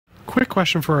quick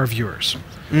question for our viewers.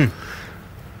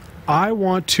 I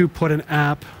want to put an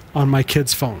app on my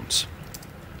kids' phones.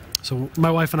 So my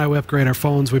wife and I, we upgrade our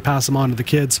phones. We pass them on to the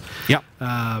kids. Yep.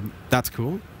 That's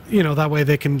cool. You know, that way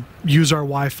they can use our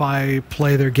Wi-Fi,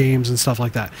 play their games and stuff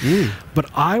like that.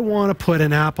 But I want to put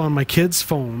an app on my kids'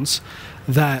 phones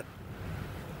that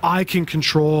I can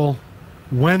control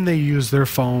when they use their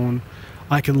phone.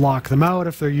 I can lock them out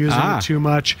if they're using it too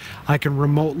much. I can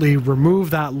remotely remove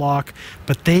that lock,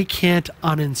 but they can't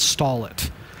uninstall it.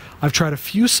 I've tried a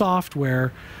few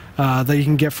software that you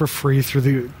can get for free through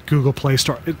the Google Play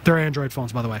Store. They're Android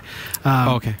phones, by the way.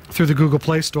 Through the Google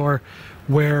Play Store,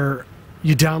 where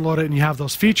you download it and you have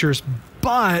those features,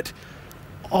 but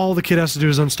all the kid has to do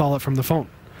is install it from the phone.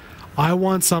 I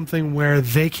want something where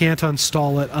they can't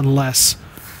uninstall it unless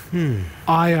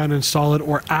I uninstall it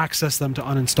or access them to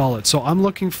uninstall it. So I'm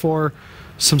looking for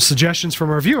some suggestions from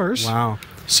our viewers. Wow.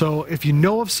 So if you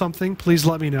know of something, please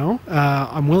let me know.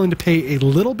 I'm willing to pay a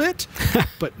little bit,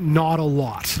 but not a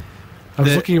lot. I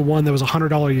was looking at one that was a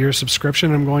 $100 a year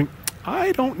subscription, and I'm going,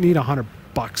 I don't need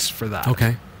 $100 for that.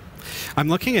 Okay. I'm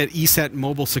looking at ESET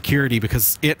Mobile Security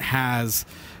because it has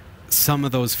some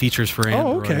of those features for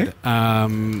Android.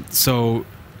 So,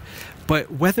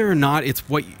 but whether or not it's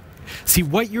what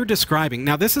what you're describing.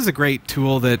 Now, this is a great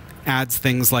tool that adds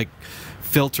things like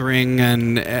filtering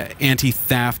and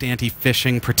anti-theft,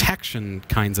 anti-phishing protection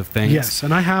kinds of things. Yes,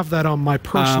 and I have that on my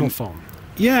personal phone.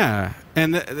 Yeah,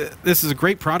 and this is a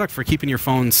great product for keeping your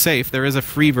phone safe. There is a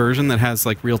free version that has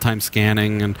like real-time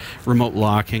scanning and remote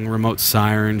locking, remote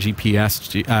siren,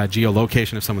 GPS,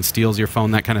 geolocation if someone steals your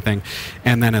phone, that kind of thing.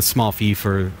 And then a small fee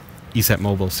for ESET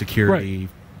Mobile Security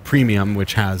Premium,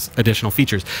 which has additional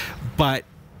features. But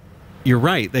you're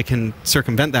right, they can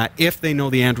circumvent that. If they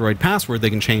know the Android password, they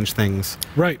can change things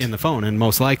in the phone. And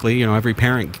most likely, you know, every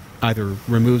parent either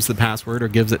removes the password or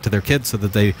gives it to their kids so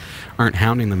that they aren't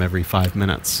hounding them every 5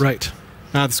 minutes. Right.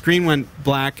 The screen went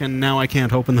black and now I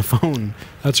can't open the phone.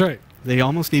 That's right. They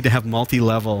almost need to have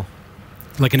multi-level,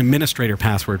 like an administrator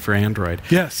password for Android.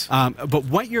 Yes. But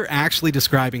what you're actually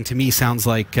describing to me sounds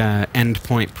like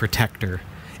endpoint protector.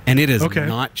 And it is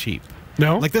not cheap.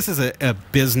 No? Like, this is a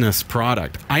business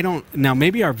product. I don't... Now,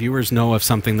 maybe our viewers know of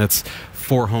something that's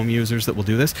for home users that will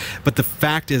do this, but the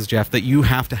fact is, Jeff, that you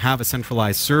have to have a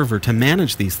centralized server to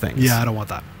manage these things. Yeah, I don't want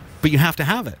that. But you have to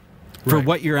have it. For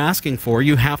what you're asking for,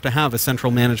 you have to have a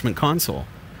central management console.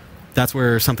 That's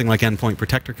where something like Endpoint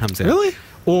Protector comes in. Really?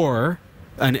 Or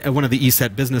one of the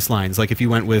ESET business lines. Like if you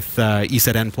went with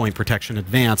ESET Endpoint Protection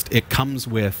Advanced, it comes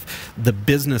with the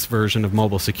business version of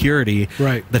mobile security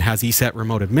that has ESET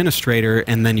Remote Administrator,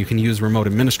 and then you can use Remote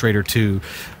Administrator to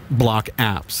block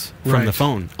apps from the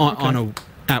phone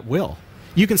at will.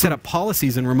 You can set up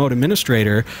policies in Remote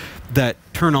Administrator that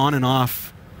turn on and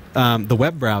off the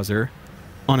web browser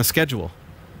on a schedule.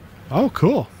 Oh,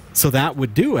 cool. So that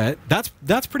would do it.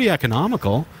 That's pretty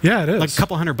economical. Yeah, it is. Like a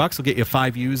couple $100 will get you a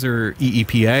 5-user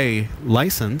EEPA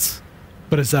license.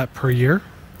 But is that per year?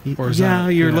 Or is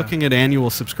you're looking at annual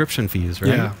subscription fees,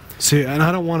 right? Yeah. See, and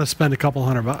I don't want to spend a couple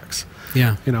 $100.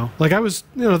 Yeah. You know, like I was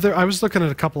looking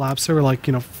at a couple apps. They were like,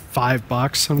 you know,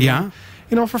 $5. Yeah.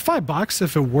 You know, for $5,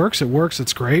 if it works,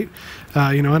 it's great.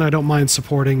 You know, and I don't mind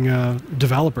supporting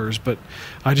developers, but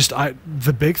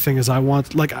the big thing is I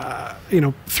want, like, you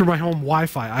know, through my home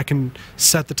Wi-Fi, I can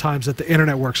set the times that the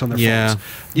internet works on their phones.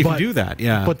 You can do that,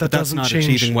 But that's doesn't not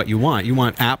achieving what you want. You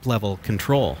want app-level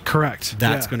control. Correct.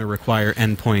 That's going to require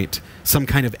some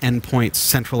kind of endpoint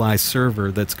centralized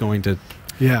server that's going to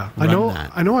run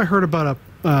that. I know I heard about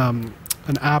an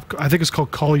app, I think it's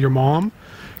called Call Your Mom.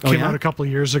 Came out a couple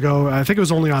of years ago. I think it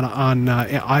was only on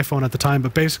iPhone at the time,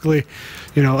 but basically,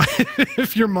 you know,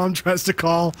 if your mom tries to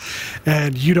call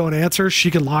and you don't answer,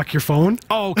 she can lock your phone.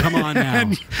 Oh, come on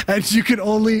now. and you can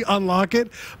only unlock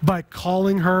it by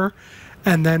calling her,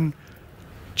 and then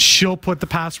she'll put the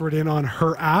password in on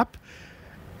her app.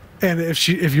 And if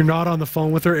you're not on the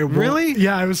phone with her, it won't. Really?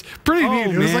 Yeah, it was pretty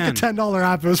neat. It was like a $10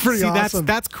 app. It was pretty awesome.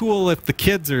 That's cool if the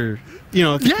kids are, you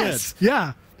know, kids.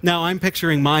 Yeah. Now, I'm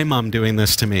picturing my mom doing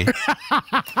this to me.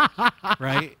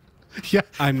 Right? Yeah.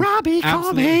 Robbie,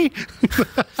 call me.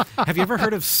 Have you ever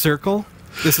heard of Circle?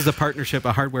 This is a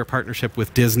hardware partnership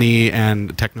with Disney and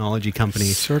a technology company.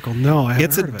 Circle? No, I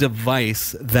haven't heard of it. It's a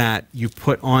device that you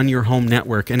put on your home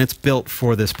network, and it's built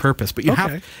for this purpose. But you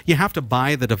have to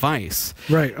buy the device.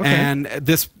 Right, okay. And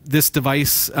this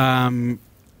device,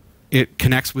 it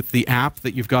connects with the app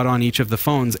that you've got on each of the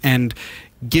phones and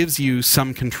gives you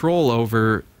some control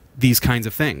over these kinds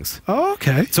of things. Oh,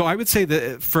 okay. So I would say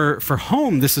that for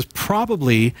home, this is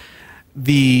probably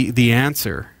the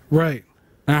answer. Right.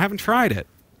 And I haven't tried it.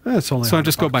 It's only so I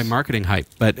just go $100. by marketing hype,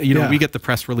 but you know Yeah. we get the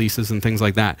press releases and things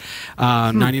like that.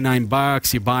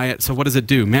 $99, you buy it. So what does it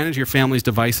do? Manage your family's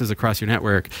devices across your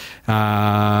network.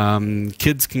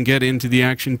 Kids can get into the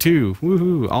action too.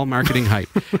 Woohoo! All marketing hype.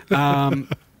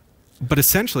 But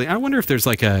essentially, I wonder if there's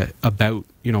like about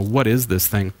what is this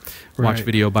thing? Watch Right.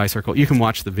 video by Circle. You can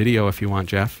watch the video if you want,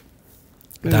 Jeff.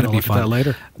 Maybe That'd I'll be look at fun. that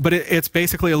later. But it's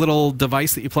basically a little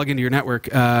device that you plug into your network,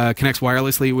 connects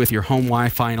wirelessly with your home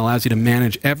Wi-Fi, and allows you to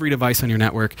manage every device on your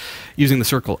network. Using the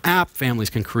Circle app,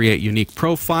 families can create unique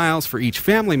profiles for each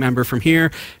family member. From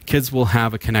here, kids will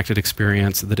have a connected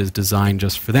experience that is designed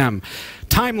just for them.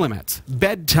 Time limits,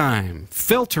 bedtime,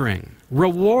 filtering,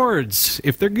 rewards,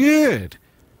 if they're good.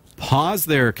 Pause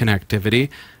their connectivity,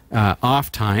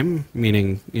 off time,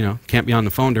 meaning, can't be on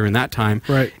the phone during that time.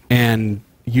 Right. And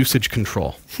usage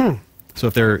control. So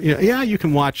if they're, you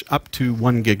can watch up to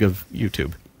 1 gig of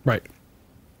YouTube. Right.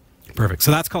 Perfect.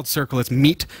 So that's called Circle. It's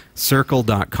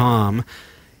meetcircle.com.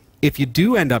 If you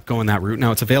do end up going that route,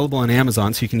 now it's available on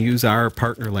Amazon, so you can use our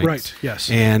partner links. Right, yes.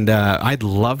 And I'd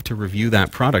love to review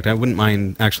that product. I wouldn't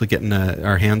mind actually getting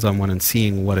our hands on one and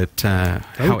seeing what how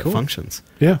it cool. functions.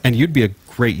 Yeah. And you'd be a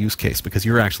great use case because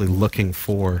you're actually looking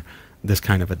for this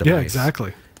kind of a device. Yeah,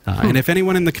 exactly. And if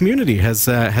anyone in the community has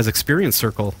experienced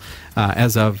Circle,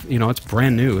 as of it's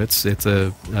brand new. It's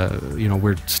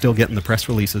we're still getting the press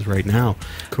releases right now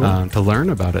to learn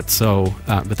about it. So,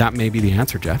 but that may be the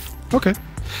answer, Jeff. Okay.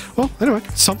 Well, anyway,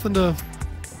 something to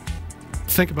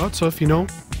think about. So if you know,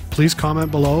 please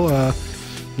comment below,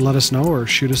 let us know, or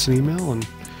shoot us an email. And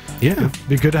Yeah, it'd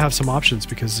be good to have some options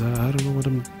because I don't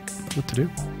know what to do.